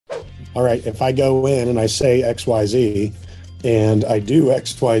all right, if I go in and I say XYZ and I do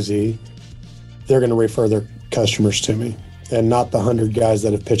XYZ, they're going to refer their customers to me and not the 100 guys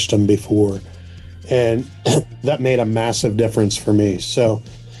that have pitched them before. And that made a massive difference for me. So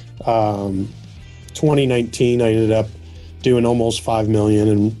 2019, I ended up doing almost 5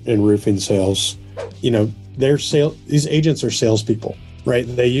 million in roofing sales. You know, these agents are salespeople, right?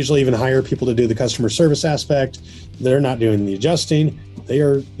 They usually even hire people to do the customer service aspect. They're not doing the adjusting. They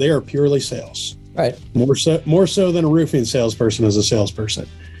are purely sales. Right. More so than a roofing salesperson is a salesperson.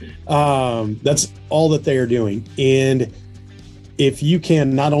 That's all that they are doing. And if you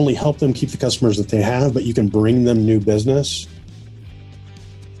can not only help them keep the customers that they have, but you can bring them new business,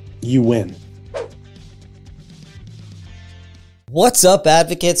 you win. What's up,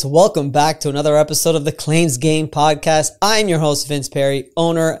 advocates? Welcome back to another episode of the Claims Game Podcast. I'm your host, Vince Perry,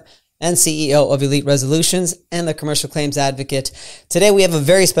 owner and CEO of Elite Resolutions and the Commercial Claims Advocate. Today, we have a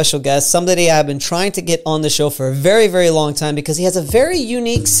very special guest, somebody I've been trying to get on the show for a very, very long time because he has a very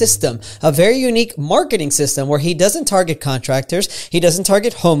unique system, a very unique marketing system where he doesn't target contractors, he doesn't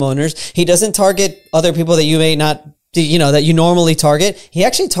target homeowners, he doesn't target other people that you may not that you normally target. He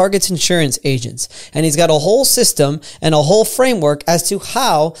actually targets insurance agents, and he's got a whole system and a whole framework as to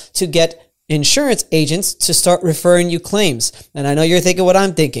how to get insurance agents to start referring you claims. And I know you're thinking what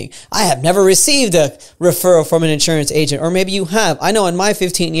I'm thinking. I have never received a referral from an insurance agent, or maybe you have. I know in my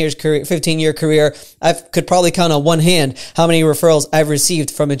 15-year career, I could probably count on one hand how many referrals I've received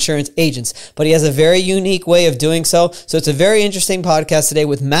from insurance agents. But he has a very unique way of doing so. So it's a very interesting podcast today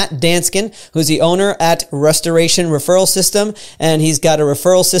with Matt Danskin, who's the owner at Restoration Referral System. And he's got a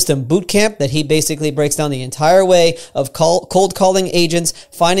referral system boot camp that he basically breaks down the entire way of cold calling agents,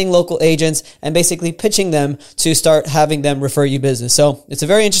 finding local agents, and basically pitching them to start having them refer you business. So it's a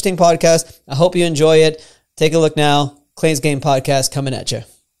very interesting podcast. I hope you enjoy it. Take a look now. Claims Game Podcast coming at you.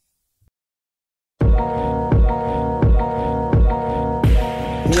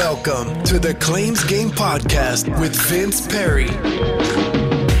 Welcome to the Claims Game Podcast with Vince Perry.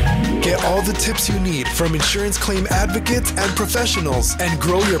 Get all the tips you need from insurance claim advocates and professionals and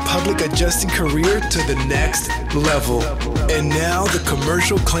grow your public adjusting career to the next level. And now the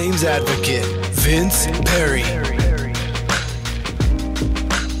Commercial Claims Advocate, Vince Perry.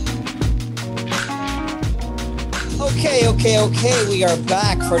 Okay. We are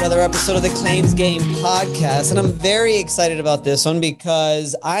back for another episode of the Claims Game Podcast. And I'm very excited about this one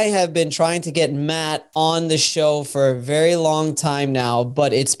because I have been trying to get Matt on the show for a very long time now,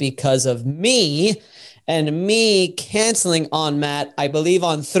 but it's because of me and me canceling on Matt, I believe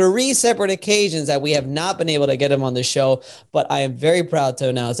on 3 separate occasions that we have not been able to get him on the show. But I am very proud to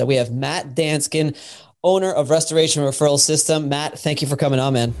announce that we have Matt Danskin, owner of Restoration Referral System. Matt, thank you for coming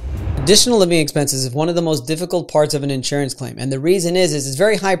on, man. Additional living expenses is one of the most difficult parts of an insurance claim. And the reason is it's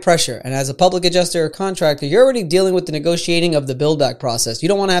very high pressure. And as a public adjuster or contractor, you're already dealing with the negotiating of the build back process. You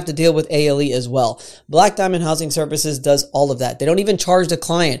don't want to have to deal with ALE as well. Black Diamond Housing Services does all of that. They don't even charge the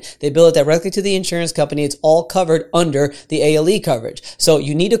client. They bill it directly to the insurance company. It's all covered under the ALE coverage. So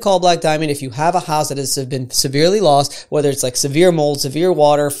you need to call Black Diamond if you have a house that has been severely lost, whether it's like severe mold, severe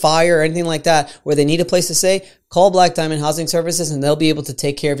water, fire, or anything like that, where they need a place to stay. Call Black Diamond Housing Services and they'll be able to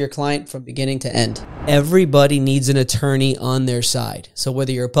take care of your client from beginning to end. Everybody needs an attorney on their side. So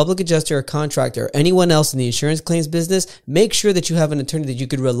whether you're a public adjuster or contractor or anyone else in the insurance claims business, make sure that you have an attorney that you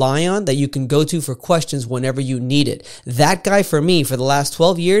could rely on, that you can go to for questions whenever you need it. That guy for me for the last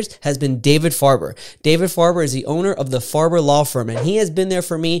 12 years has been David Farber. David Farber is the owner of the Farber Law Firm, and he has been there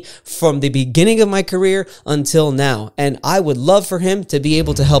for me from the beginning of my career until now. And I would love for him to be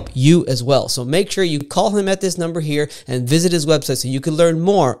able to help you as well. So make sure you call him at this number here and visit his website so you can learn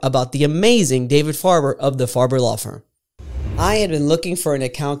more about the amazing David Farber of the Farber Law Firm. I had been looking for an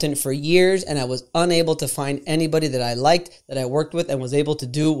accountant for years and I was unable to find anybody that I liked, that I worked with, and was able to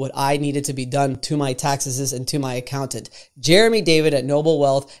do what I needed to be done to my taxes and to my accountant. Jeremy David at Noble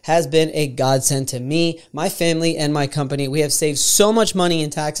Wealth has been a godsend to me, my family, and my company. We have saved so much money in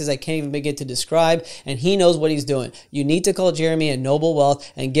taxes I can't even begin to describe, and he knows what he's doing. You need to call Jeremy at Noble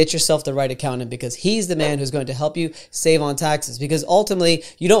Wealth and get yourself the right accountant because he's the man who's going to help you save on taxes, because ultimately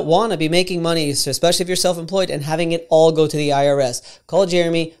you don't want to be making money, especially if you're self-employed, and having it all go to the IRS. Call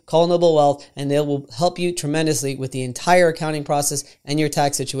Jeremy, call Noble Wealth, and they will help you tremendously with the entire accounting process and your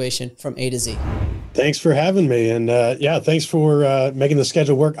tax situation from A to Z. Thanks for having me. And thanks for making the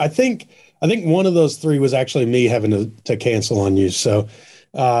schedule work. I think one of those 3 was actually me having to cancel on you. So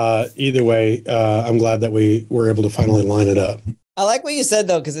either way, I'm glad that we were able to finally line it up. I like what you said,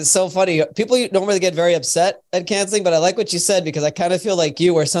 though, because it's so funny. People normally get very upset at canceling, but I like what you said because I kind of feel like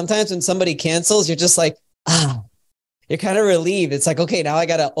you, where sometimes when somebody cancels, you're just like, you're kind of relieved. It's like, okay, now I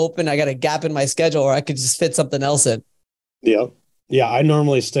got a gap in my schedule, or I could just fit something else in. Yeah. Yeah. I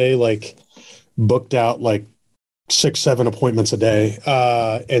normally stay like booked out like 6-7 appointments a day.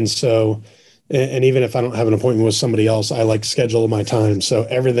 And so, and even if I don't have an appointment with somebody else, I like schedule my time. So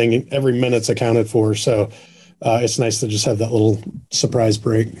every minute's accounted for. So it's nice to just have that little surprise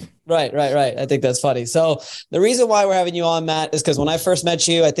break. Right. I think that's funny. So the reason why we're having you on, Matt, is because when I first met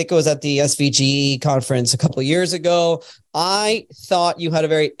you, I think it was at the SVG conference a couple of years ago, I thought you had a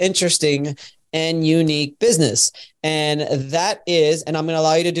very interesting and unique business. And that is, and I'm going to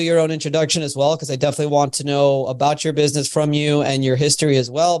allow you to do your own introduction as well, because I definitely want to know about your business from you and your history as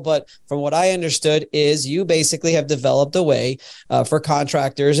well. But from what I understood is you basically have developed a way for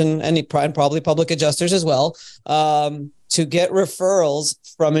contractors and probably public adjusters as well to get referrals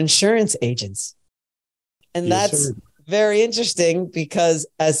from insurance agents. And Yes, that's sir. very interesting, because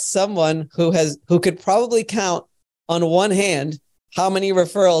as someone who could probably count on one hand how many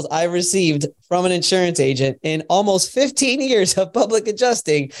referrals I received from an insurance agent in almost 15 years of public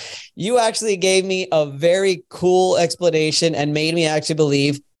adjusting, you actually gave me a very cool explanation and made me actually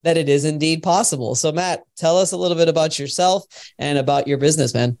believe that it is indeed possible. So Matt, tell us a little bit about yourself and about your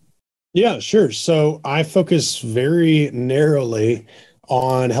business, man. Yeah, sure. So I focus very narrowly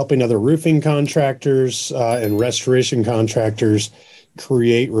on helping other roofing contractors and restoration contractors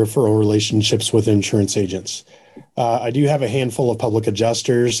create referral relationships with insurance agents. I do have a handful of public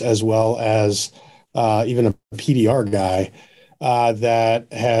adjusters as well as even a PDR guy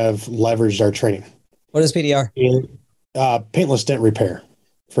that have leveraged our training. What is PDR? And, paintless dent repair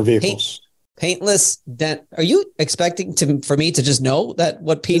for vehicles. Paintless dent. Are you expecting for me to just know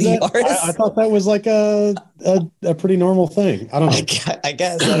what PDR is? I thought that was like a pretty normal thing. I don't know. I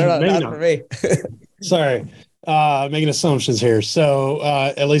guess. I don't know. Not for me. Sorry. Making assumptions here. So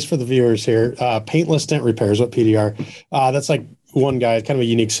at least for the viewers here, paintless dent repair is what PDR. That's like one guy, kind of a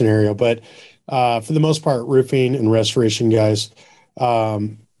unique scenario. But for the most part, roofing and restoration guys,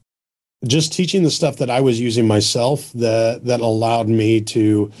 just teaching the stuff that I was using myself that allowed me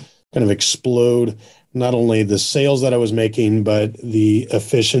to kind of explode not only the sales that I was making, but the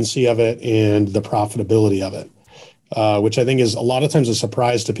efficiency of it and the profitability of it, which I think is a lot of times a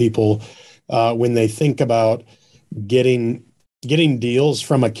surprise to people when they think about getting deals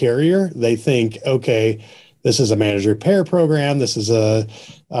from a carrier. They think, okay, this is a managed repair program. This is a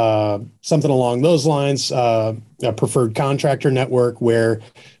something along those lines, a preferred contractor network where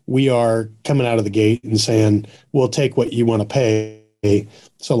we are coming out of the gate and saying, we'll take what you want to pay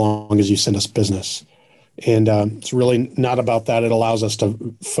so long as you send us business. And it's really not about that. It allows us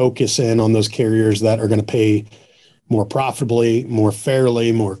to focus in on those carriers that are going to pay more profitably, more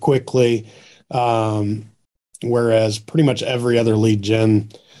fairly, more quickly. Whereas pretty much every other lead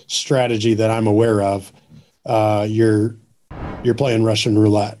gen strategy that I'm aware of, you're playing Russian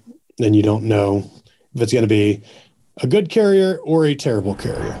roulette, and you don't know if it's going to be a good carrier or a terrible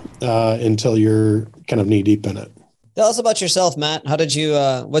carrier until you're kind of knee deep in it. Tell us about yourself, Matt. How did you?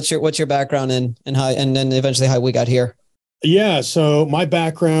 What's your background and how, and then eventually how we got here? Yeah, so my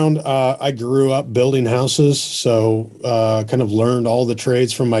background, I grew up building houses, so kind of learned all the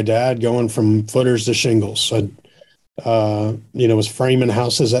trades from my dad, going from footers to shingles. I, was framing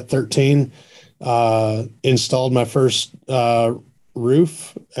houses at 13. Installed my first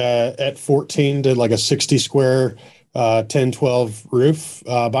roof at 14. Did like a 60 square 10-12 roof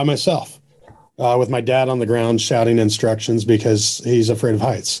by myself. With my dad on the ground shouting instructions because he's afraid of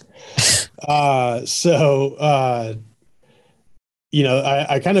heights. I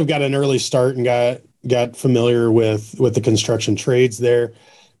kind of got an early start and got familiar with the construction trades there.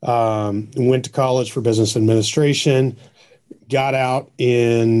 Went to college for business administration, got out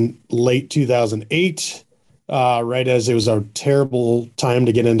in late 2008, right as it was a terrible time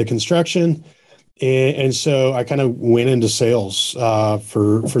to get into construction. And so I kind of went into sales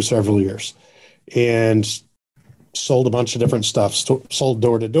for several years. And sold a bunch of different stuff. Sold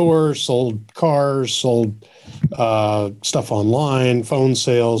door to door, sold cars, sold stuff online, phone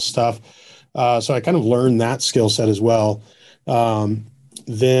sales stuff. So I kind of learned that skill set as well.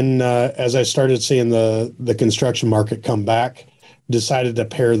 Then as I started seeing the construction market come back, decided to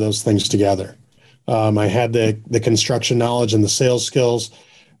pair those things together. I had the construction knowledge and the sales skills.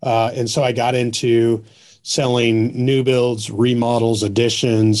 And so I got into selling new builds, remodels,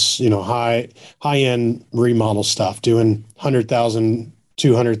 additions, high-end remodel stuff, doing $100,000,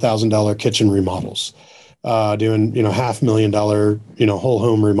 $200,000 kitchen remodels, doing, $500,000, whole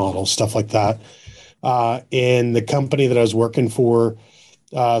home remodels, stuff like that. And the company that I was working for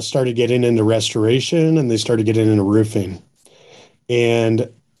started getting into restoration, and they started getting into roofing.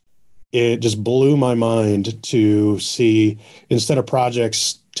 And it just blew my mind to see, instead of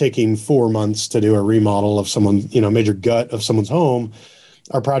projects taking 4 months to do a remodel of someone, major gut of someone's home,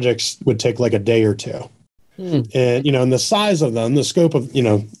 our projects would take like a day or two. And, and the size of them, the scope of,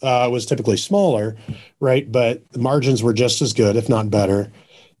 was typically smaller, right? But the margins were just as good, if not better.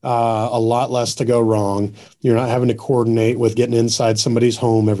 A lot less to go wrong. You're not having to coordinate with getting inside somebody's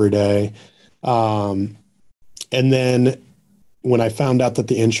home every day. And then when I found out that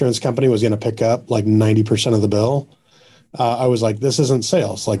the insurance company was going to pick up like 90% of the bill, I was like, this isn't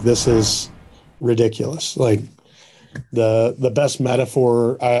sales. Like, this is ridiculous. Like, the best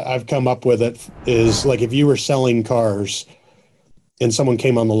metaphor I've come up with it is like, if you were selling cars and someone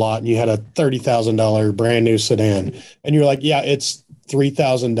came on the lot and you had a $30,000 brand new sedan and you're like, yeah, it's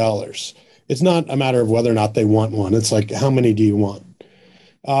 $3,000. It's not a matter of whether or not they want one. It's like, how many do you want?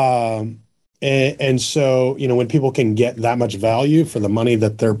 And so, when people can get that much value for the money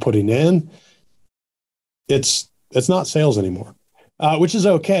that they're putting in, it's not sales anymore, which is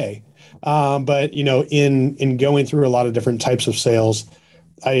okay. But, in going through a lot of different types of sales,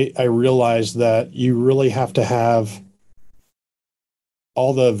 I realized that you really have to have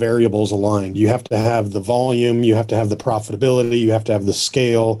all the variables aligned. You have to have the volume, you have to have the profitability, you have to have the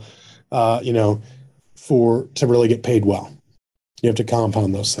scale, to really get paid well. You have to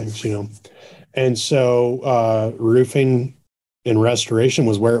compound those things, And so roofing and restoration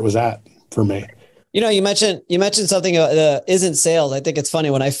was where it was at for me. You mentioned something isn't sales. I think it's funny.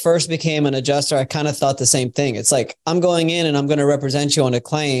 When I first became an adjuster, I kind of thought the same thing. It's like, I'm going in and I'm going to represent you on a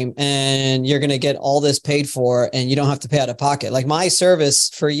claim and you're going to get all this paid for and you don't have to pay out of pocket. Like, my service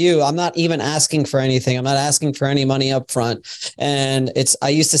for you, I'm not even asking for anything. I'm not asking for any money up front. And I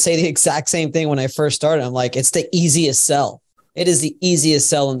used to say the exact same thing when I first started. I'm like, it's the easiest sell. It is the easiest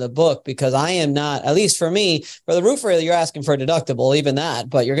sell in the book, because I am not, at least for me, for the roofer, you're asking for a deductible, even that,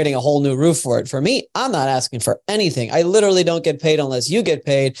 but you're getting a whole new roof for it. For me, I'm not asking for anything. I literally don't get paid unless you get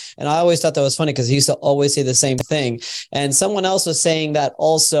paid. And I always thought that was funny because he used to always say the same thing. And someone else was saying that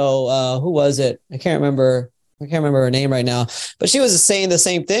also. Who was it? I can't remember her name right now, but she was saying the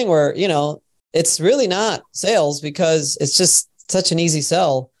same thing where, it's really not sales because it's just such an easy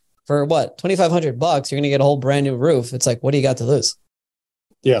sell. For what, $2,500, you're going to get a whole brand new roof. It's like, what do you got to lose?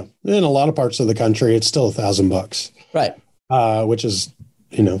 Yeah. In a lot of parts of the country, it's still $1,000. Right. Which is,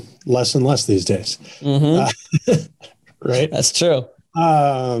 less and less these days. Right. That's true.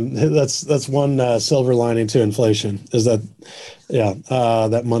 That's one silver lining to inflation is that,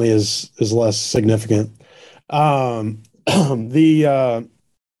 that money is less significant. So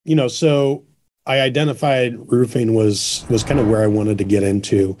I identified roofing was kind of where I wanted to get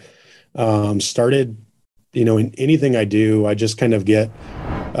into. Started, in anything I do, I just kind of get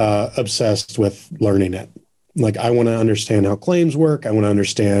obsessed with learning it. Like, I want to understand how claims work. I want to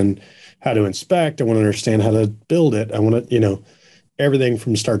understand how to inspect. I want to understand how to build it. I want to, everything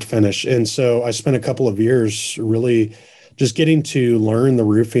from start to finish. And so I spent a couple of years really just getting to learn the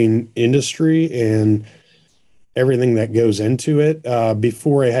roofing industry and everything that goes into it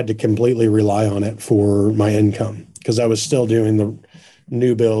before I had to completely rely on it for my income, because I was still doing the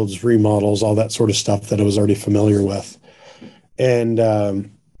new builds, remodels, all that sort of stuff that I was already familiar with.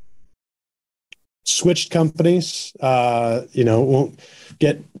 And switched companies, won't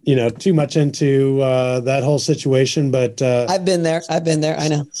get, too much into that whole situation, but I've been there. I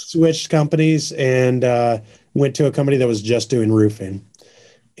know. Switched companies and went to a company that was just doing roofing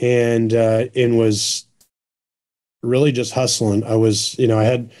and was really just hustling. I was, I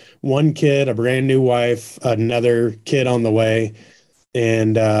had one kid, a brand new wife, another kid on the way,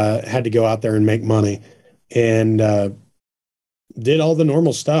 and had to go out there and make money, and did all the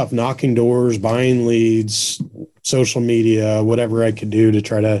normal stuff, knocking doors, buying leads, social media, whatever I could do to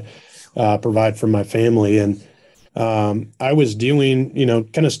try to provide for my family. And I was doing,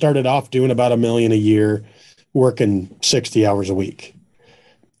 kind of started off doing about $1 million a year, working 60 hours a week,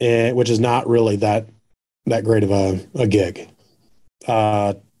 which is not really that great of a gig,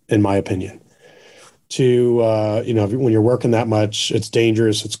 in my opinion. To, when you're working that much, it's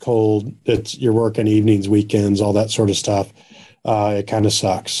dangerous, it's cold, you're working evenings, weekends, all that sort of stuff. It kind of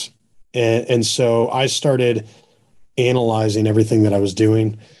sucks. And so I started analyzing everything that I was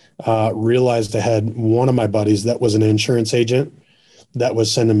doing, realized I had one of my buddies that was an insurance agent that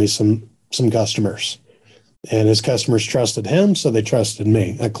was sending me some customers, and his customers trusted him, so they trusted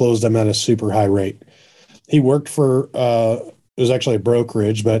me. I closed them at a super high rate. He worked for, it was actually a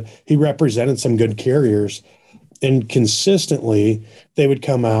brokerage, but he represented some good carriers, and consistently they would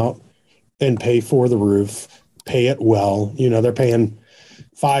come out and pay for the roof, pay it well. They're paying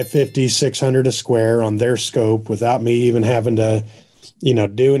 $550, $600 a square on their scope without me even having to,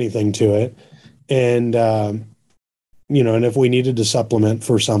 do anything to it. And, and if we needed to supplement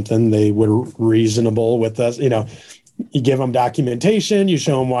for something, they were reasonable with us. You give them documentation, you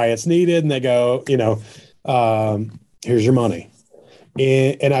show them why it's needed, and they go, here's your money.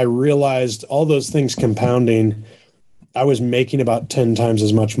 And I realized all those things compounding, I was making about 10 times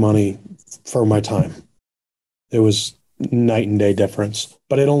as much money for my time. It was night and day difference,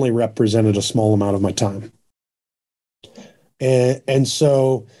 but it only represented a small amount of my time. And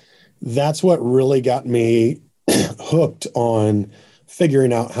so that's what really got me hooked on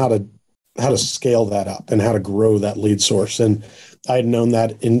figuring out how to scale that up and how to grow that lead source. And I had known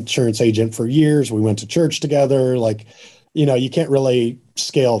that insurance agent for years. We went to church together. You can't really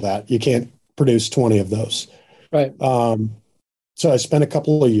scale that. You can't produce 20 of those. Right. So I spent a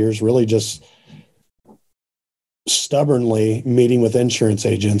couple of years really just stubbornly meeting with insurance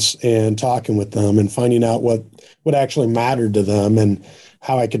agents and talking with them and finding out what actually mattered to them and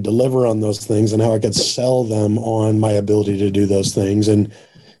how I could deliver on those things and how I could sell them on my ability to do those things. And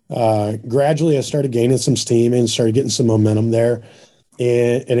gradually I started gaining some steam and started getting some momentum there.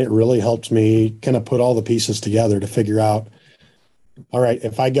 And it really helped me kind of put all the pieces together to figure out, all right,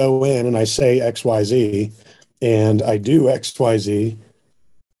 if I go in and I say XYZ and I do XYZ,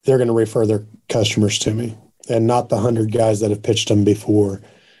 they're going to refer their customers to me and not the 100 guys that have pitched them before.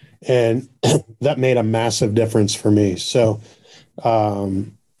 And that made a massive difference for me. So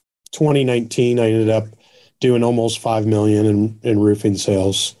 2019, I ended up doing almost 5 million in roofing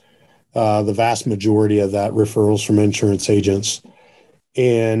sales. The vast majority of that referrals from insurance agents.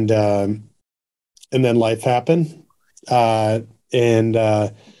 And then life happened.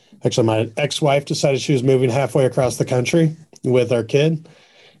 Actually my ex-wife decided she was moving halfway across the country with our kid.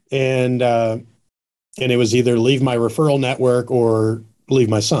 And it was either leave my referral network or leave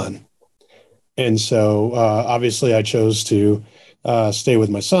my son. And so obviously I chose to stay with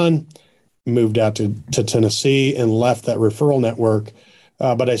my son, moved out to Tennessee and left that referral network.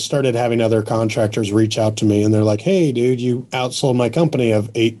 But I started having other contractors reach out to me and they're like, hey, dude, you outsold my company of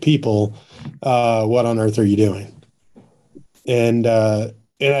 8 people. What on earth are you doing? And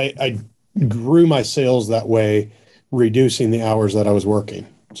I grew my sales that way, reducing the hours that I was working.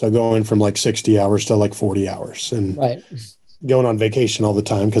 So going from 60 hours to 40 hours and going on vacation all the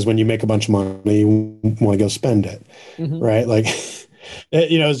time. Because when you make a bunch of money, you want to go spend it. Mm-hmm. Right.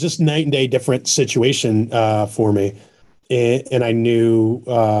 It was just night and day different situation for me. And I knew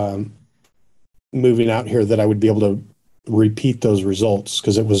moving out here that I would be able to repeat those results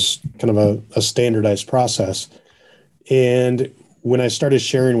because it was kind of a standardized process. And when I started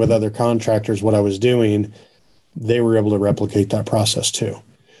sharing with other contractors what I was doing, they were able to replicate that process too.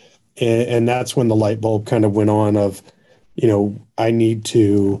 And that's when the light bulb kind of went on of, I need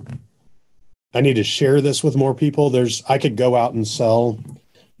to share this with more people. I could go out and sell,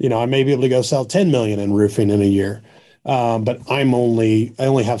 I may be able to go sell 10 million in roofing in a year. But I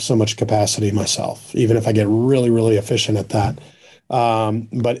only have so much capacity myself, even if I get really, really efficient at that.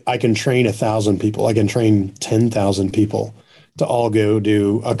 But I can train 1,000 people. I can train 10,000 people to all go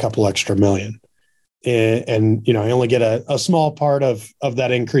do a couple extra million. And I only get a small part of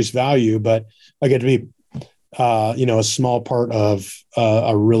that increased value, but I get to be, a small part of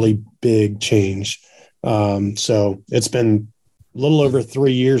a really big change. So it's been a little over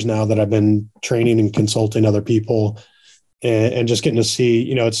 3 years now that I've been training and consulting other people and just getting to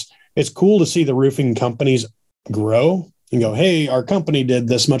see, it's cool to see the roofing companies grow and go, hey, our company did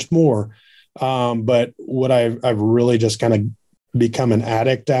this much more. But what I've really just kind of become an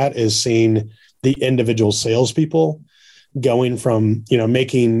addict at is seeing the individual salespeople going from,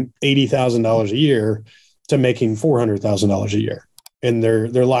 making $80,000 a year to making $400,000 a year, and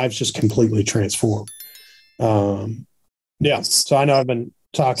their lives just completely transform. Yeah. So I know I've been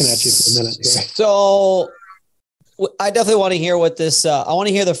talking at you for a minute here. So I definitely want to hear what this, I want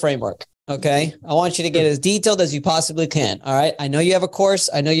to hear the framework. Okay. I want you to get as detailed as you possibly can. All right. I know you have a course.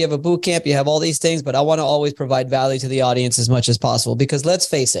 I know you have a boot camp. You have all these things, but I want to always provide value to the audience as much as possible, because let's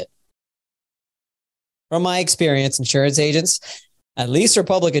face it, from my experience, insurance agents, at least for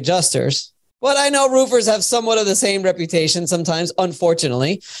public adjusters, but I know roofers have somewhat of the same reputation sometimes,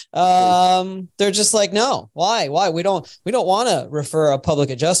 unfortunately. They're just like, no, why? We don't want to refer a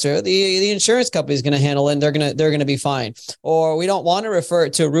public adjuster. The insurance company is going to handle it and they're going to be fine. Or we don't want to refer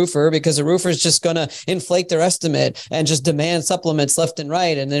it to a roofer because a roofer is just going to inflate their estimate and just demand supplements left and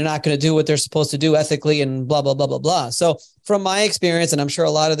right. And they're not going to do what they're supposed to do ethically and blah, blah, blah, blah, blah. So from my experience, and I'm sure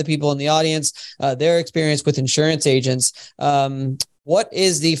a lot of the people in the audience, their experience with insurance agents, what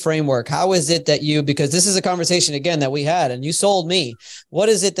is the framework? How is it that because this is a conversation again that we had and you sold me. What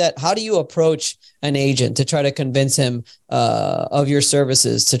is it how do you approach an agent to try to convince him of your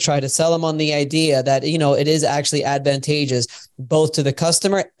services, to try to sell him on the idea that, it is actually advantageous both to the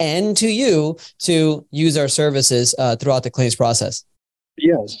customer and to you to use our services throughout the claims process?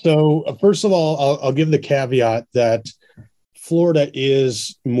 Yeah. So first of all, I'll give the caveat that Florida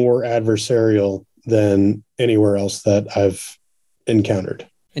is more adversarial than anywhere else that I've encountered.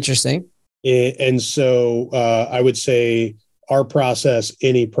 Interesting. And so I would say our process,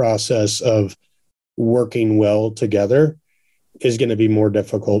 any process of working well together, is going to be more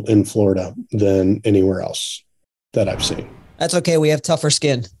difficult in Florida than anywhere else that I've seen. That's okay. We have tougher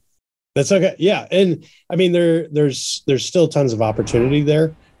skin. That's okay. Yeah. And I mean, there's still tons of opportunity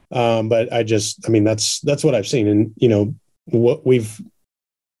there. But that's what I've seen. And, what we've,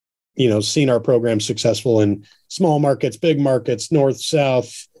 seen our program successful in small markets, big markets, north,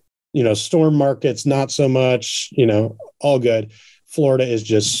 south, storm markets, not so much, all good. Florida is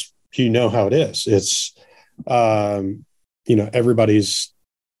just, how it is. It's, everybody's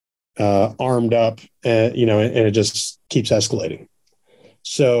armed up, and it just keeps escalating.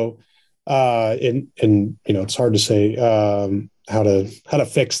 So, it's hard to say how to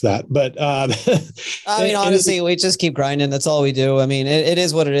fix that, but honestly, we just keep grinding. That's all we do. I mean, it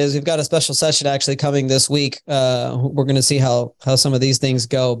is what it is. We've got a special session actually coming this week. We're going to see how some of these things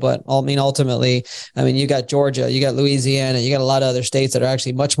go, but ultimately, you got Georgia, you got Louisiana, you got a lot of other states that are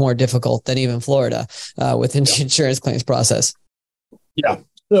actually much more difficult than even Florida within the insurance claims process. Yeah.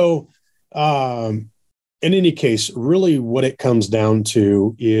 So, in any case, really what it comes down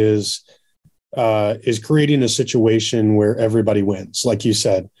to is creating a situation where everybody wins, like you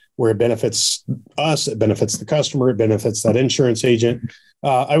said, where it benefits us, it benefits the customer, it benefits that insurance agent.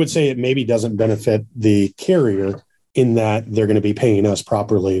 I would say it maybe doesn't benefit the carrier in that they're going to be paying us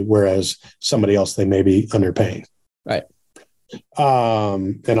properly, whereas somebody else they may be underpaying. Right.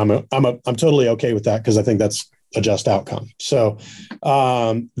 And I'm totally okay with that because I think that's a just outcome. So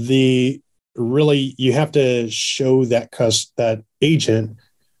you have to show that agent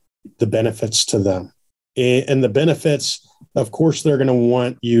the benefits to them. And the benefits, of course, they're going to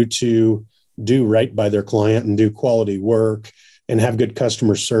want you to do right by their client and do quality work and have good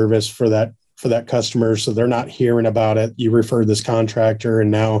customer service for that customer. So they're not hearing about it. You referred this contractor and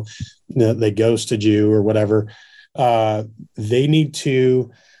now they ghosted you or whatever. They need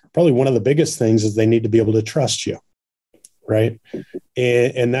to, probably one of the biggest things is they need to be able to trust you. Right.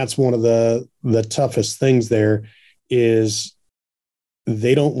 And that's one of the toughest things there is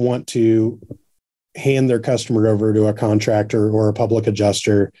they don't want to hand their customer over to a contractor or a public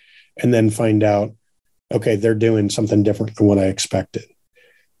adjuster and then find out, okay, they're doing something different than what I expected.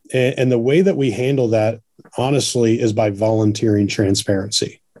 And the way that we handle that, honestly, is by volunteering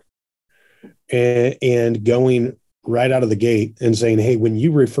transparency and going right out of the gate and saying, hey, when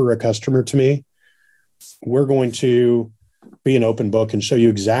you refer a customer to me, we're going to be an open book and show you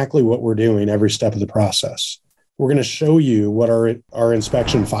exactly what we're doing every step of the process. We're going to show you what our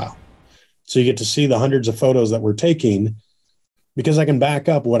inspection file. So you get to see the hundreds of photos that we're taking because I can back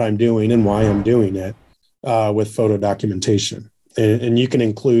up what I'm doing and why I'm doing it with photo documentation. And you can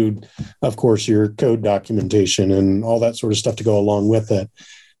include, of course, your code documentation and all that sort of stuff to go along with it.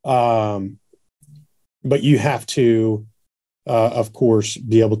 But you have to, of course,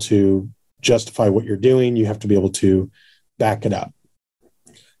 be able to justify what you're doing. You have to be able to back it up.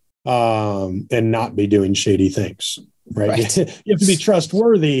 And not be doing shady things, right? You have to be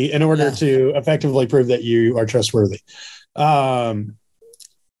trustworthy in order to effectively prove that you are trustworthy. And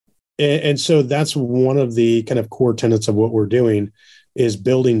so that's one of the kind of core tenets of what we're doing is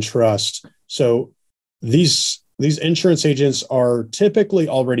building trust. So these insurance agents are typically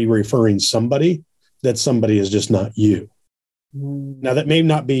already referring somebody that somebody is just not you. Now that may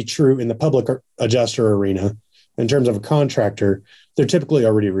not be true in the public adjuster arena. In terms of a contractor, they're typically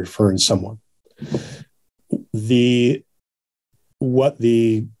already referring someone. What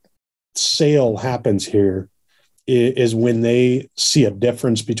the sale happens here is when they see a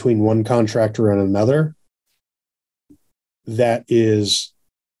difference between one contractor and another that is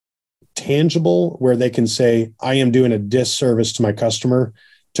tangible, where they can say, I am doing a disservice to my customer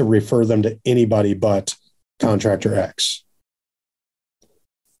to refer them to anybody but contractor X.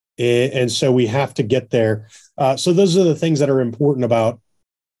 And so we have to get there. So those are the things that are important about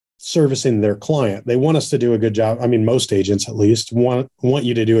servicing their client. They want us to do a good job. I mean, most agents at least want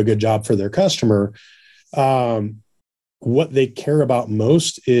you to do a good job for their customer. What they care about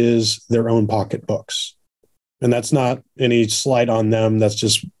most is their own pocketbooks. And that's not any slight on them. That's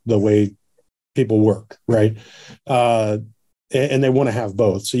just the way people work, right? And they want to have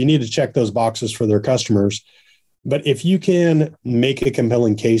both. So you need to check those boxes for their customers. But if you can make a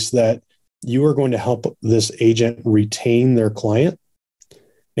compelling case that you are going to help this agent retain their client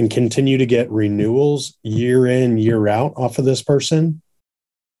and continue to get renewals year in, year out off of this person,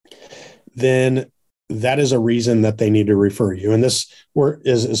 then that is a reason that they need to refer you. And this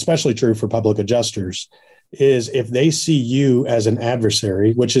is especially true for public adjusters, is if they see you as an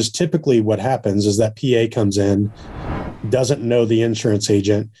adversary, which is typically what happens, is that PA comes in, doesn't know the insurance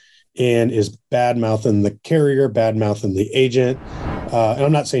agent, and is bad-mouthing the carrier, bad-mouthing the agent. And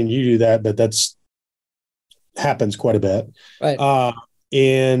I'm not saying you do that, but that's happens quite a bit. Right.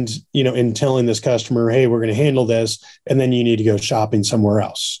 And, in telling this customer, hey, we're going to handle this, and then you need to go shopping somewhere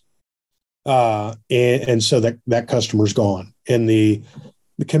else. And so that customer's gone. And the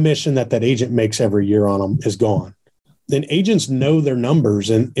commission that agent makes every year on them is gone. Then agents know their numbers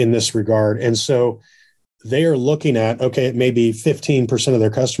in this regard. And so they are looking at, okay, it may be 15% of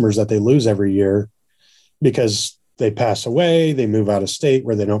their customers that they lose every year because they pass away, they move out of state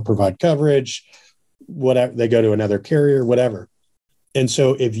where they don't provide coverage, whatever, they go to another carrier, whatever. And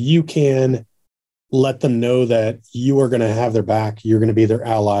so if you can let them know that you are going to have their back, you're going to be their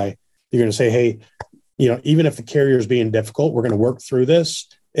ally, you're going to say, hey, even if the carrier is being difficult, we're going to work through this.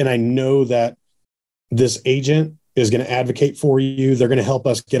 And I know that this agent is going to advocate for you. They're going to help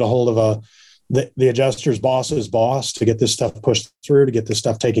us get a hold of the adjuster's boss's boss to get this stuff pushed through, to get this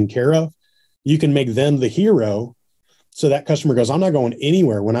stuff taken care of. You can make them the hero. So that customer goes, I'm not going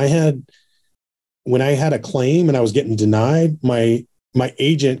anywhere. When I had a claim and I was getting denied, my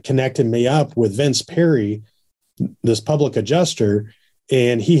agent connected me up with Vince Perry, this public adjuster,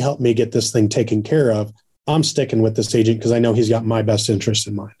 and he helped me get this thing taken care of. I'm sticking with this agent because I know he's got my best interest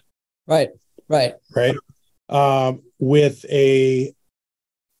in mind. Right.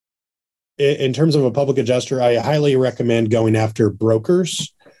 In terms of a public adjuster, I highly recommend going after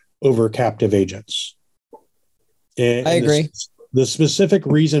brokers over captive agents. And I agree. The specific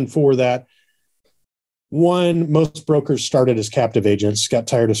reason for that, one, most brokers started as captive agents, got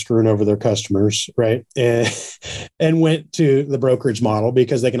tired of screwing over their customers, right? And went to the brokerage model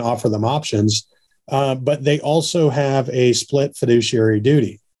because they can offer them options. But they also have a split fiduciary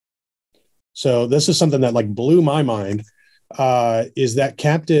duty. So this is something that blew my mind, is that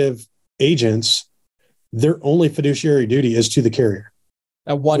captive agents, their only fiduciary duty is to the carrier.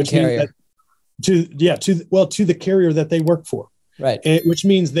 One carrier. To the carrier that they work for. Right. Which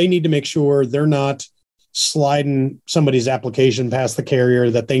means they need to make sure they're not sliding somebody's application past the carrier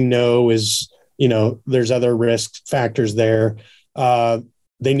that they know is, there's other risk factors there.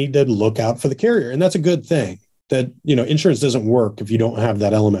 They need to look out for the carrier. And that's a good thing that, insurance doesn't work if you don't have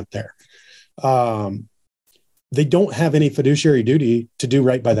that element there. They don't have any fiduciary duty to do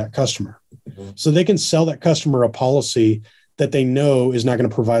right by that customer. Mm-hmm. So they can sell that customer a policy that they know is not going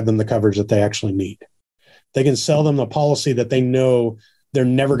to provide them the coverage that they actually need. They can sell them a policy that they know they're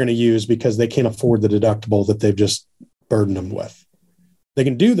never going to use because they can't afford the deductible that they've just burdened them with. They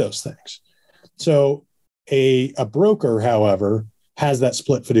can do those things. So a broker, however, has that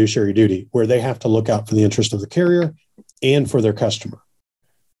split fiduciary duty where they have to look out for the interest of the carrier and for their customer.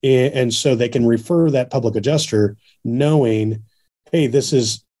 And so they can refer that public adjuster knowing, hey, this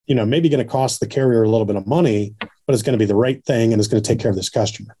is, maybe going to cost the carrier a little bit of money, but it's going to be the right thing and it's going to take care of this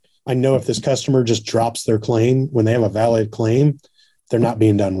customer. I know if this customer just drops their claim when they have a valid claim, they're not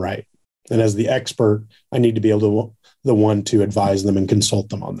being done right. And as the expert, I need to be the one to advise them and consult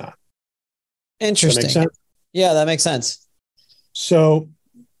them on that. Interesting. Does that make sense? Yeah, that makes sense. So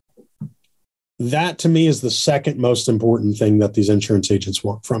that to me is the second most important thing that these insurance agents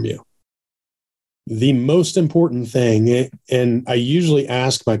want from you. The most important thing, and I usually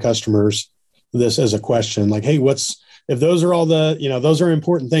ask my customers this as a question, like, hey, if those are all those are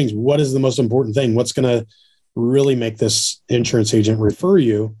important things, what is the most important thing? What's going to really make this insurance agent refer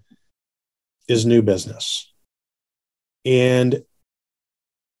you is new business. And,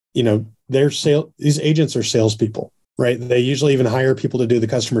 these agents are salespeople, right? They usually even hire people to do the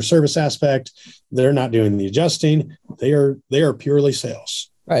customer service aspect. They're not doing the adjusting. They are purely sales.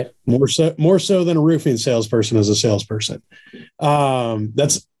 Right. More so than a roofing salesperson is a salesperson.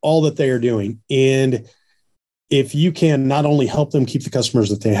 That's all that they are doing. And if you can not only help them keep the customers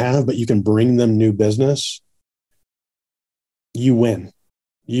that they have, but you can bring them new business, you win.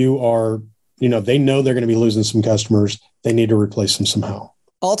 You are, they know they're going to be losing some customers. They need to replace them somehow.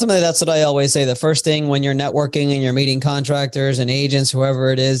 Ultimately, that's what I always say. The first thing when you're networking and you're meeting contractors and agents, whoever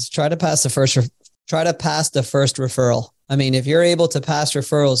it is, try to pass the first referral. I mean, if you're able to pass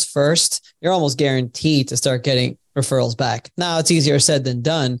referrals first, you're almost guaranteed to start getting referrals back. Now it's easier said than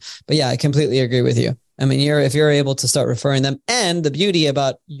done, but yeah, I completely agree with you. I mean, if you're able to start referring them, and the beauty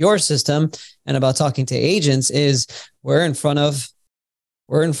about your system and about talking to agents is we're in front of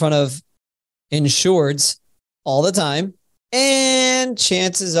insureds all the time. And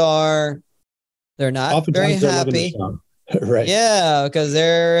chances are they're not very happy. Right. Yeah, because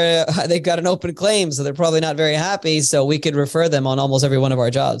they've got an open claim, so they're probably not very happy. So we could refer them on almost every one of our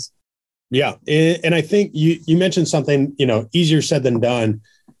jobs. Yeah. And I think you mentioned something, easier said than done.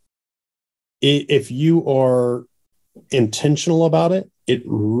 If you are intentional about it, it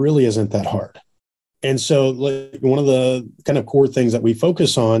really isn't that hard. And so like one of the kind of core things that we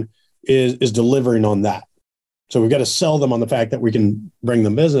focus on is delivering on that. So we've got to sell them on the fact that we can bring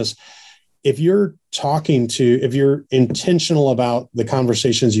them business. If you're intentional about the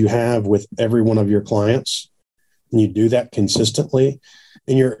conversations you have with every one of your clients, and you do that consistently,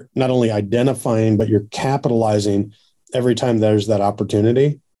 and you're not only identifying, but you're capitalizing every time there's that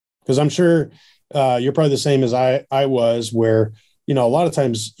opportunity. Because I'm sure you're probably the same as I was, where, a lot of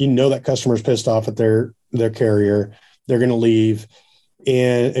times, that customer's pissed off at their carrier, they're going to leave,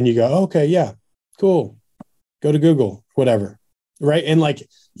 and you go, okay, yeah, cool. Go to Google, whatever. Right. And like,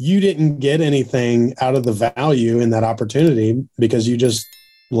 you didn't get anything out of the value in that opportunity because you just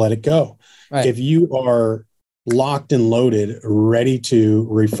let it go. Right. If you are locked and loaded, ready to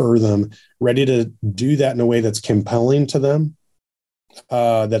refer them, ready to do that in a way that's compelling to them,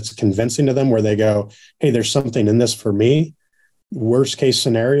 that's convincing to them, where they go, hey, there's something in this for me. Worst case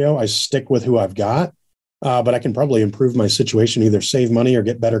scenario, I stick with who I've got, but I can probably improve my situation, either save money or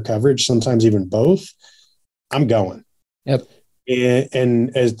get better coverage, sometimes even both. I'm going. Yep.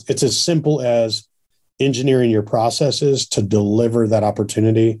 And it's as simple as engineering your processes to deliver that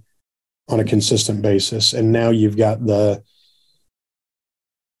opportunity on a consistent basis. And now you've got the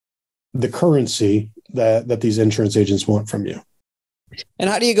currency that these insurance agents want from you. And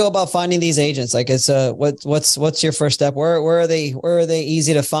how do you go about finding these agents? Like, it's what's your first step? Where are they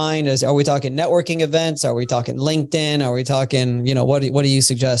easy to find? Are we talking networking events? Are we talking LinkedIn? Are we talking, what do you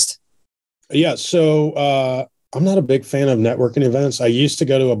suggest? Yeah. So, I'm not a big fan of networking events. I used to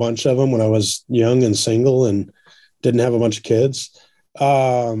go to a bunch of them when I was young and single and didn't have a bunch of kids.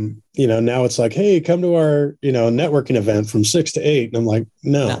 Now it's like, hey, come to our, networking event from 6 to 8. And I'm like,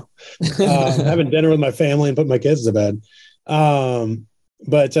 no. I'm having dinner with my family and put my kids to bed.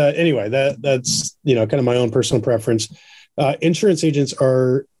 But anyway, that's, kind of my own personal preference. Insurance agents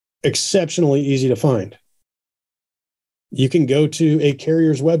are exceptionally easy to find. You can go to a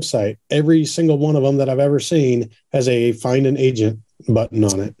carrier's website. Every single one of them that I've ever seen has a find an agent button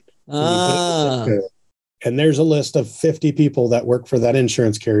on it. And there's a list of 50 people that work for that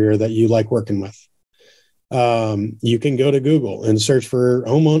insurance carrier that you like working with. You can go to Google and search for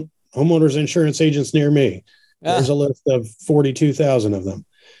homeowners insurance agents near me. There's a list of 42,000 of them.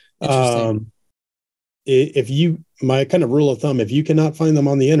 My kind of rule of thumb, if you cannot find them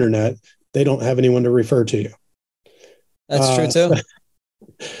on the internet, they don't have anyone to refer to you. That's true too.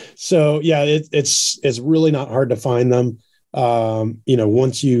 So yeah, it's really not hard to find them.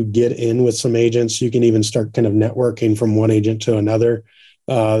 Once you get in with some agents, you can even start kind of networking from one agent to another.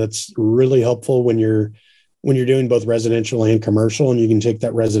 That's really helpful when you're doing both residential and commercial, and you can take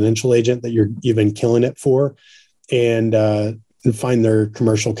that residential agent that you've been killing it for, and find their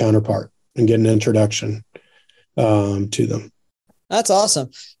commercial counterpart and get an introduction to them. That's awesome.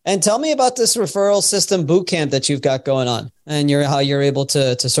 And tell me about this referral system bootcamp that you've got going on, and how you're able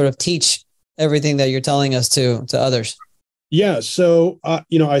to sort of teach everything that you're telling us to others. Yeah. So,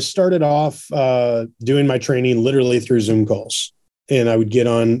 I started off doing my training literally through Zoom calls, and I would get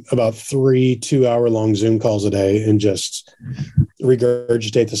on about 3 2-hour-long Zoom calls a day and just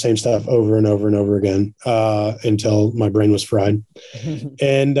regurgitate the same stuff over and over and over again until my brain was fried.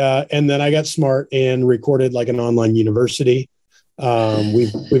 And then I got smart and recorded like an online university.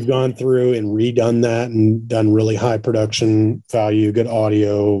 We've gone through and redone that and done really high production value, good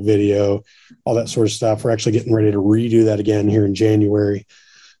audio, video, all that sort of stuff. We're actually getting ready to redo that again here in January.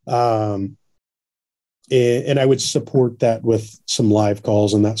 And I would support that with some live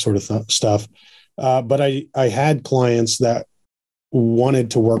calls and that sort of stuff. But I had clients that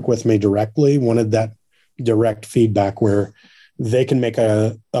wanted to work with me directly, wanted that direct feedback where they can make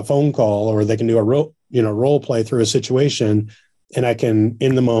a phone call, or they can do a role play through a situation. And I can,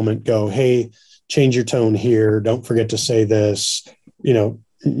 in the moment, go, hey, change your tone here. Don't forget to say this,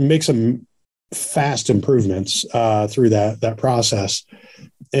 make some fast improvements through that process.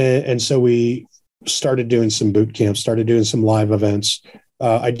 And so we started doing some boot camps, started doing some live events.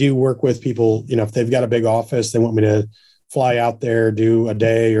 I do work with people, if they've got a big office, they want me to fly out there, do a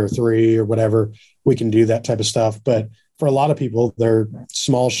day or 3 or whatever, we can do that type of stuff. But for a lot of people, they're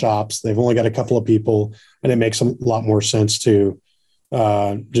small shops. They've only got a couple of people, and it makes a lot more sense to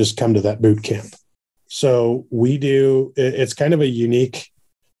just come to that boot camp. So it's kind of a unique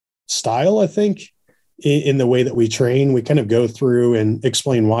style, I think, in the way that we train. We kind of go through and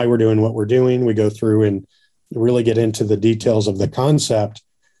explain why we're doing what we're doing. We go through and really get into the details of the concept.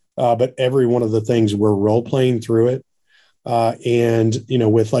 But every one of the things we're role playing through it. And,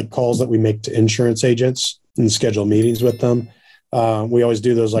 with like calls that we make to insurance agents and schedule meetings with them, we always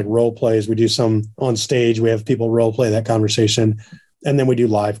do those like role plays. We do some on stage. We have people role play that conversation, and then we do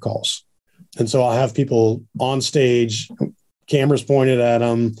live calls. And so I'll have people on stage, cameras pointed at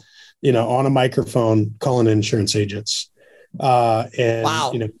them, on a microphone, calling insurance agents. And,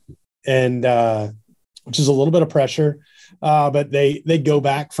 wow. Which is a little bit of pressure, but they go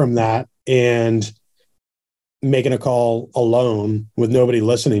back from that, and making a call alone with nobody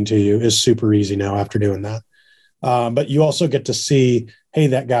listening to you is super easy now after doing that. But you also get to see, hey,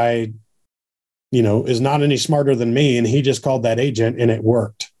 that guy, is not any smarter than me, and he just called that agent and it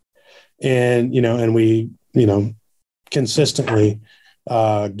worked. And, and we, consistently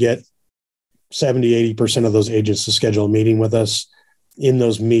get 70-80% of those agents to schedule a meeting with us. In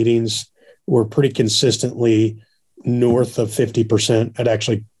those meetings, we're pretty consistently north of 50% at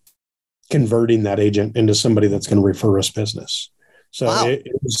actually converting that agent into somebody that's going to refer us business. So wow.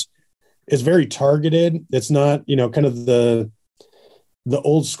 It's very targeted. It's not, kind of the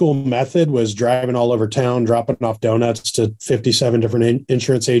old school method was driving all over town, dropping off donuts to 57 different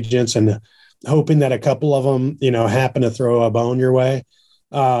insurance agents and hoping that a couple of them, happen to throw a bone your way,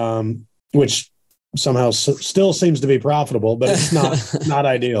 which somehow still seems to be profitable, but it's not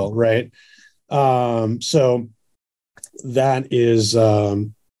ideal. Right. So that is,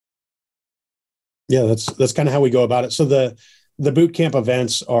 that's kind of how we go about it. So the boot camp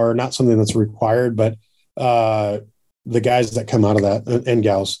events are not something that's required, but the guys that come out of that and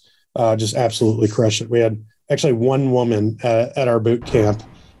gals just absolutely crush it. We had actually one woman at our boot camp,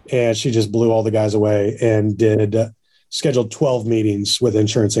 and she just blew all the guys away and scheduled 12 meetings with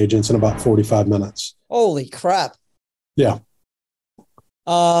insurance agents in about 45 minutes. Holy crap. Yeah.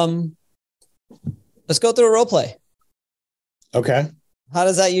 Let's go through a role play. Okay. How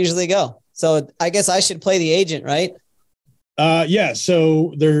does that usually go? So I guess I should play the agent, right? Yeah.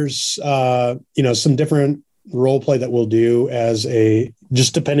 So there's, some different role play that we'll do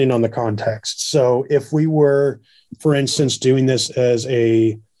just depending on the context. So if we were, for instance, doing this as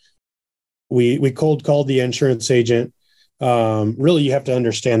we cold called the insurance agent, really you have to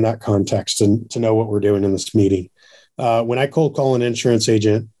understand that context and to know what we're doing in this meeting. When I cold call an insurance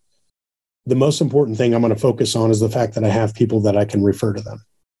agent, the most important thing I'm going to focus on is the fact that I have people that I can refer to them.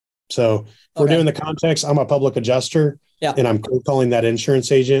 So if we're doing the context, I'm a public adjuster and I'm cold calling that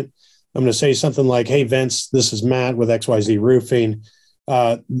insurance agent. I'm going to say something like, hey, Vince, this is Matt with XYZ Roofing,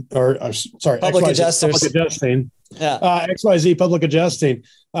 Public XYZ Adjusters. Public Adjusting. Yeah. XYZ Public Adjusting.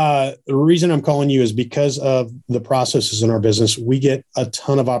 The reason I'm calling you is because of the processes in our business. We get a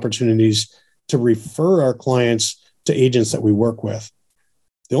ton of opportunities to refer our clients to agents that we work with.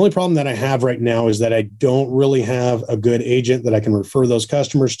 The only problem that I have right now is that I don't really have a good agent that I can refer those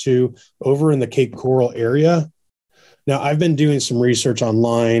customers to over in the Cape Coral area. Now, I've been doing some research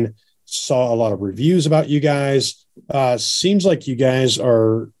online, saw a lot of reviews about you guys. Seems like you guys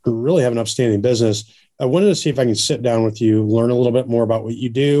really have an upstanding business. I wanted to see if I can sit down with you, learn a little bit more about what you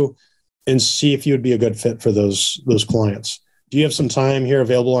do, and see if you would be a good fit for those clients. Do you have some time here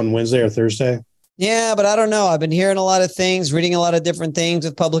available on Wednesday or Thursday? Yeah, but I don't know. I've been hearing a lot of things, reading a lot of different things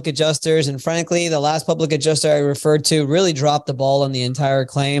with public adjusters. And frankly, the last public adjuster I referred to really dropped the ball on the entire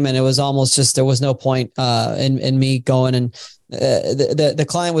claim. And it was almost just, there was no point in me going. And the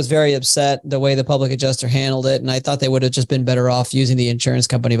client was very upset the way the public adjuster handled it. And I thought they would have just been better off using the insurance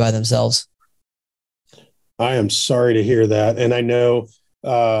company by themselves. I am sorry to hear that. And I know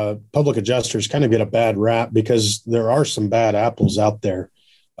public adjusters kind of get a bad rap because there are some bad apples out there.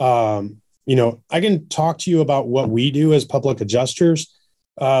 I can talk to you about what we do as public adjusters,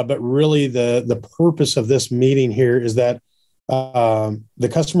 but really the purpose of this meeting here is that the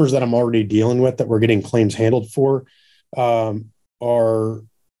customers that I'm already dealing with that we're getting claims handled for are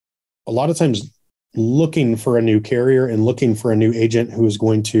a lot of times looking for a new carrier and looking for a new agent who is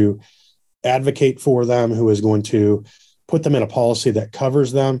going to advocate for them, who is going to put them in a policy that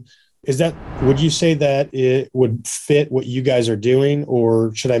covers them. Would you say that it would fit what you guys are doing,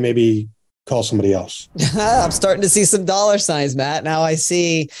 or should I maybe call somebody else. I'm starting to see some dollar signs, Matt. Now I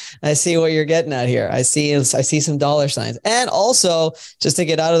see what you're getting at here. I see some dollar signs. And also, just to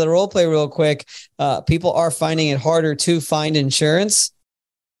get out of the role play real quick, people are finding it harder to find insurance.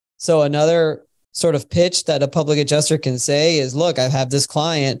 So another sort of pitch that a public adjuster can say is, look, I have this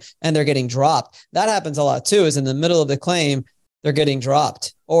client and they're getting dropped. That happens a lot too, is in the middle of the claim, they're getting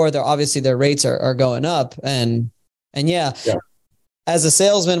dropped, or they're obviously their rates are going up. And yeah. As a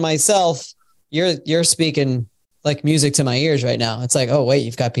salesman myself, you're speaking like music to my ears right now. It's like, oh wait,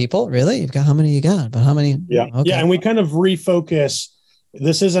 you've got people? Really? You've got how many you got? But how many? Yeah. Okay. Yeah. And we kind of refocus.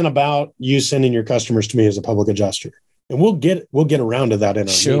 This isn't about you sending your customers to me as a public adjuster. And we'll get around to that in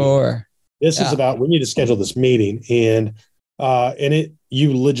our meeting. This is about, we need to schedule this meeting, and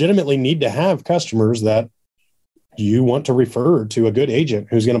you legitimately need to have customers that you want to refer to a good agent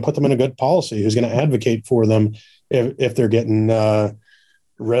who's going to put them in a good policy, who's going to advocate for them if they're getting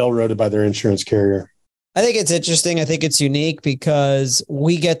railroaded by their insurance carrier. I think it's interesting. I think it's unique because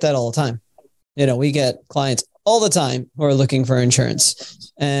we get that all the time. We get clients all the time who are looking for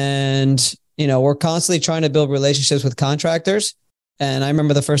insurance, and, we're constantly trying to build relationships with contractors. And I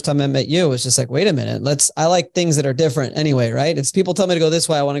remember the first time I met you, it was just like, wait a minute, I like things that are different anyway, right? It's people tell me to go this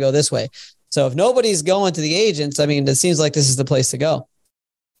way, I want to go this way. So if nobody's going to the agents, I mean, it seems like this is the place to go.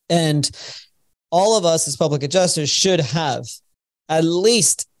 And all of us as public adjusters should have at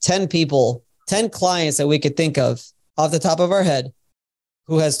least 10 clients that we could think of off the top of our head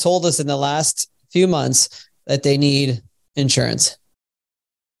who has told us in the last few months that they need insurance.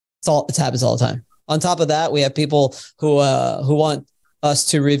 It happens all the time. On top of that, we have people who want us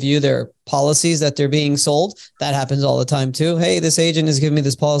to review their policies that they're being sold. That happens all the time too. Hey, this agent is giving me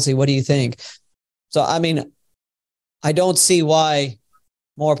this policy. What do you think? So, I mean, I don't see why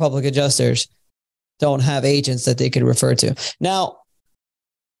more public adjusters don't have agents that they could refer to. Now,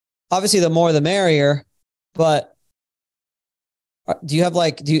 obviously the more the merrier, but do you have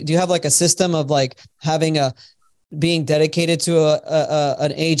a system of like having being dedicated to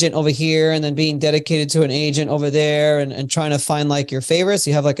an agent over here and then being dedicated to an agent over there and trying to find like your favorites?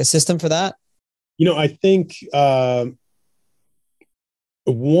 You have like a system for that? I think one,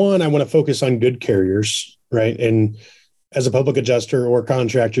 I want to focus on good carriers, right? And as a public adjuster or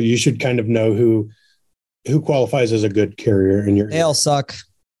contractor, you should kind of know who qualifies as a good carrier in your area. They all suck.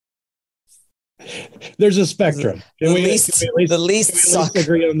 There's a spectrum. The least suck.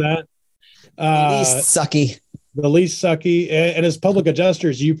 Agree on that? The least sucky. The least sucky. And as public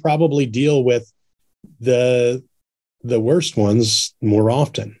adjusters, you probably deal with the worst ones more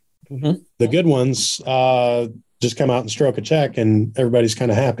often. Mm-hmm. The good ones just come out and stroke a check and everybody's kind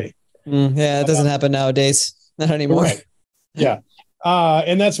of happy. Yeah, it doesn't happen nowadays. Not anymore. Right. Yeah.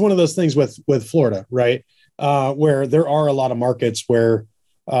 And that's one of those things with Florida, right? Where there are a lot of markets where,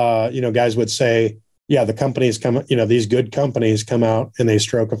 guys would say, yeah, the companies come, these good companies come out and they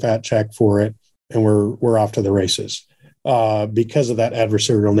stroke a fat check for it. And we're off to the races. Because of that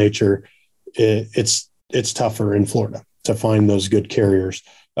adversarial nature, it's tougher in Florida to find those good carriers.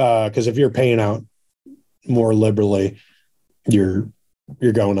 Because if you're paying out more liberally, you're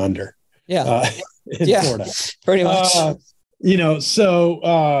going under. Yeah. In Florida, pretty much.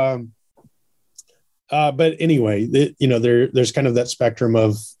 But anyway, there's kind of that spectrum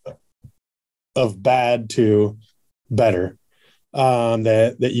of bad to better.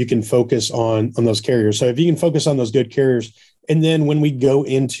 That you can focus on those carriers. So if you can focus on those good carriers, and then when we go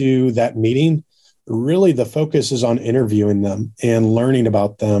into that meeting, really the focus is on interviewing them and learning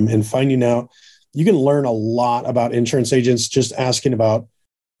about them and finding out. You can learn a lot about insurance agents just asking about,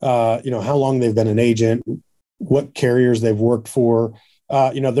 how long they've been an agent, what carriers they've worked for.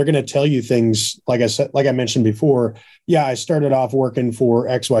 They're going to tell you things, like I mentioned before. Yeah, I started off working for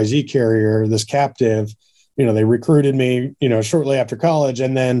XYZ carrier, this captive. They recruited me, shortly after college,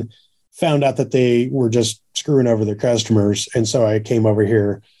 and then found out that they were just screwing over their customers. And so I came over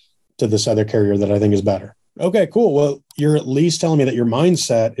here to this other carrier that I think is better. Okay, cool. Well, you're at least telling me that your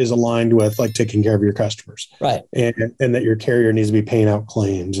mindset is aligned with like taking care of your customers. Right. And that your carrier needs to be paying out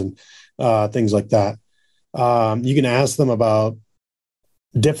claims and things like that. You can ask them about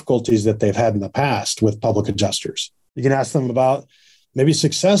difficulties that they've had in the past with public adjusters. You can ask them about maybe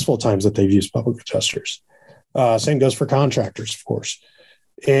successful times that they've used public adjusters. Same goes for contractors, of course.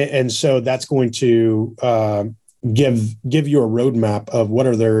 And so that's going to give you a roadmap of what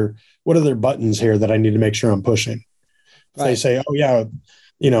are their buttons here that I need to make sure I'm pushing. If they say, oh yeah,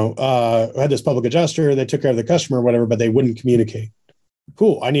 I had this public adjuster, they took care of the customer or whatever, but they wouldn't communicate.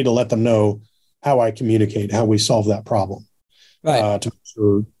 Cool. I need to let them know how I communicate, how we solve that problem. Right. To make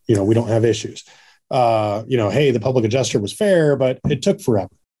sure, we don't have issues. Hey, the public adjuster was fair, but it took forever.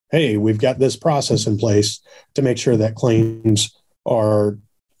 hey, we've got this process in place to make sure that claims are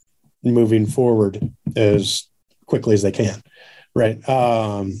moving forward as quickly as they can. Right.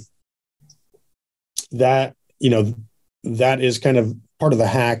 That, that is kind of part of the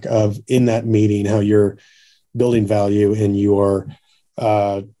hack of in that meeting, how you're building value and you're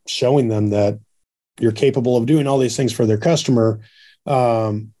showing them that you're capable of doing all these things for their customer.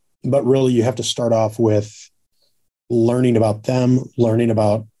 But really you have to start off with learning about them, learning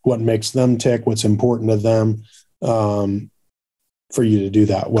about what makes them tick, what's important to them, for you to do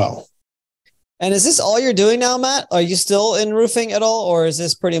that well. And is this all you're doing now, Matt? Are you still in roofing at all? Or is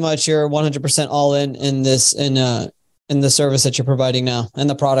this pretty much your 100% all in this, in the service that you're providing now and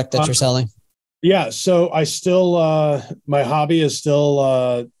the product that you're selling? Yeah. So I still, my hobby is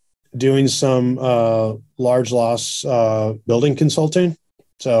still, doing some, large loss, building consulting.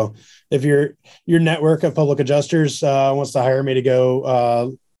 So if your network of public adjusters, wants to hire me to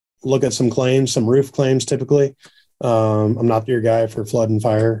go, look at some claims, some roof claims, typically, I'm not your guy for flood and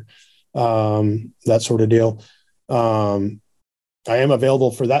fire, that sort of deal. I am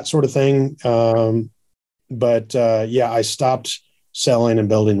available for that sort of thing. But I stopped selling and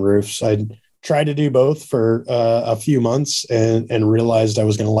building roofs. I tried to do both for a few months and realized I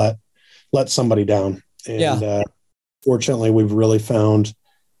was going to let somebody down. And fortunately, we've really found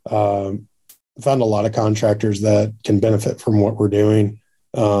a lot of contractors that can benefit from what we're doing.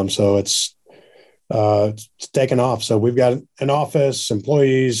 So it's taken off. So we've got an office,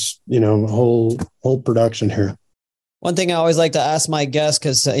 employees, whole production here. One thing I always like to ask my guests,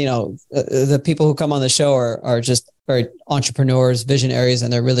 because, the people who come on the show are just very entrepreneurs, visionaries,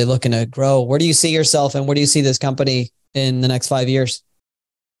 and they're really looking to grow. Where do you see yourself and where do you see this company in the next 5 years?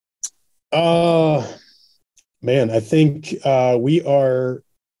 Man, I think we are.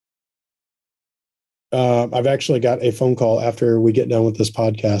 I've actually got a phone call after we get done with this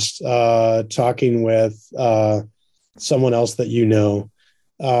podcast, talking with someone else that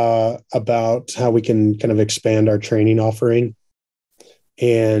about how we can kind of expand our training offering.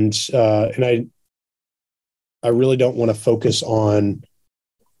 And I really don't want to focus on,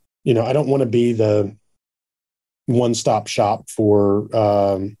 I don't want to be the one-stop shop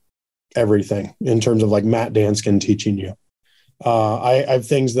for everything in terms of like Matt Danskin teaching you. I have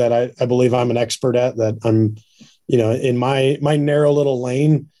things that I believe I'm an expert at that I'm, in my narrow little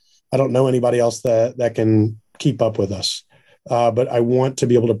lane. I don't know anybody else that can keep up with us. But I want to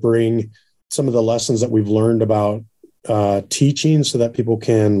be able to bring some of the lessons that we've learned about teaching so that people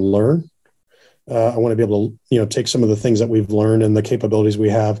can learn. I want to be able to, take some of the things that we've learned and the capabilities we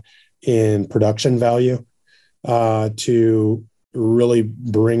have in production value to really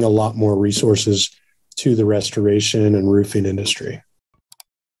bring a lot more resources to the restoration and roofing industry.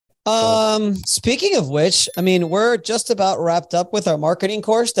 Speaking of which, we're just about wrapped up with our marketing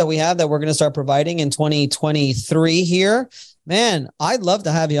course that we have that we're going to start providing in 2023 here. Man, I'd love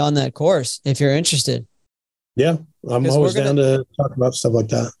to have you on that course if you're interested. Yeah, I'm always down to talk about stuff like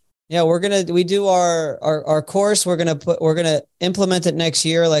that. Yeah, we do our course. We're going to implement it next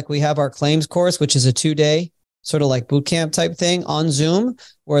year. Like we have our claims course, which is a 2-day sort of like boot camp type thing on Zoom,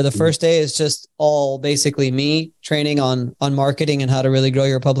 where the first day is just all basically me training on marketing and how to really grow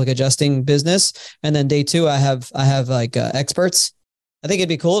your public adjusting business. And then day 2, I have like experts. I think it'd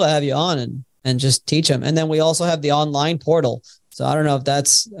be cool to have you on and just teach them. And then we also have the online portal. So I don't know if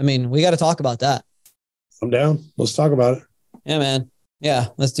we got to talk about that. I'm down. Let's talk about it. Yeah, man. Yeah,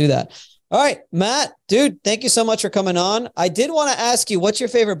 let's do that. All right, Matt, dude, thank you so much for coming on. I did want to ask you, what's your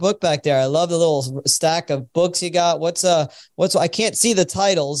favorite book back there? I love the little stack of books you got. What's I can't see the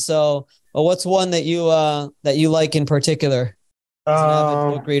titles. So what's one that you like in particular? As an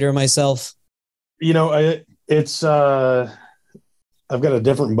avid book reader myself. I've got a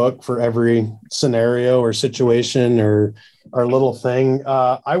different book for every scenario or situation or little thing.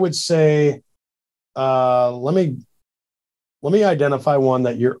 I would say, let me identify one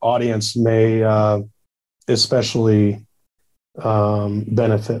that your audience may especially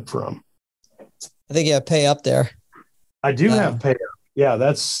benefit from. I think you have Pay Up there. I do have Pay Up. Yeah,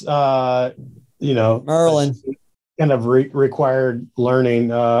 that's Merlin. Kind of required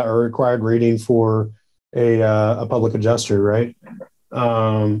learning or required reading for a public adjuster, right?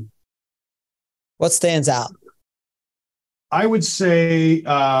 What stands out? I would say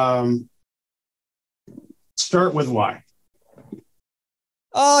start with why.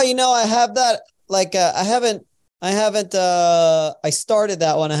 Oh, I have that. Like, I started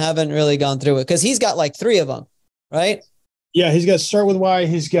that one. I haven't really gone through it because he's got like 3 of them, right? Yeah, he's got Start With Why.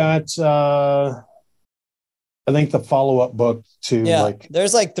 He's got, I think the follow-up book to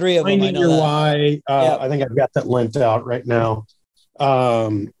there's like 3 of them. Finding Your Why. I think I've got that linked out right now.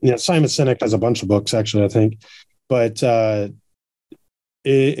 Simon Sinek has a bunch of books, actually, I think, but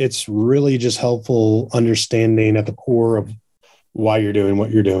it's really just helpful understanding at the core of why you're doing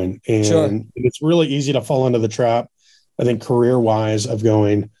what you're doing. And Sure. It's really easy to fall into the trap, I think, career wise, of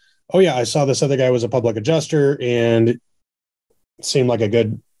going, oh yeah, I saw this other guy was a public adjuster and it seemed like a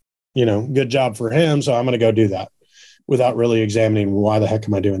good job for him. So I'm going to go do that without really examining why the heck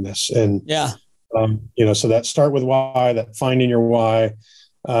am I doing this? And Yeah. So that start with why, that finding your why,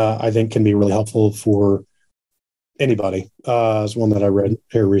 I think can be really helpful for anybody. Is one that I read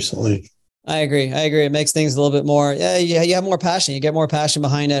here recently. I agree. It makes things a little bit more, you have more passion. You get more passion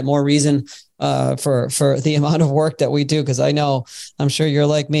behind it, more reason for the amount of work that we do. Cause I'm sure you're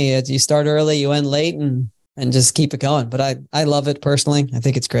like me. You start early, you end late and just keep it going. But I love it personally. I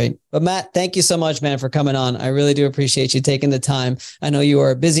think it's great. But Matt, thank you so much, man, for coming on. I really do appreciate you taking the time. I know you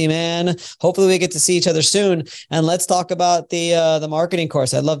are a busy man. Hopefully we get to see each other soon. And let's talk about the marketing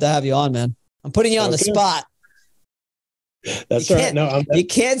course. I'd love to have you on, man. I'm putting you on the spot. That's all right. No, you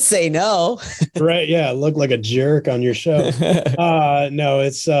can't say no. Right. Yeah. I look like a jerk on your show. No,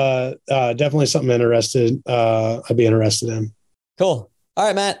 it's definitely something I'd be interested in. Cool. All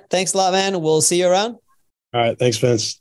right, Matt. Thanks a lot, man. We'll see you around. All right. Thanks, Vince.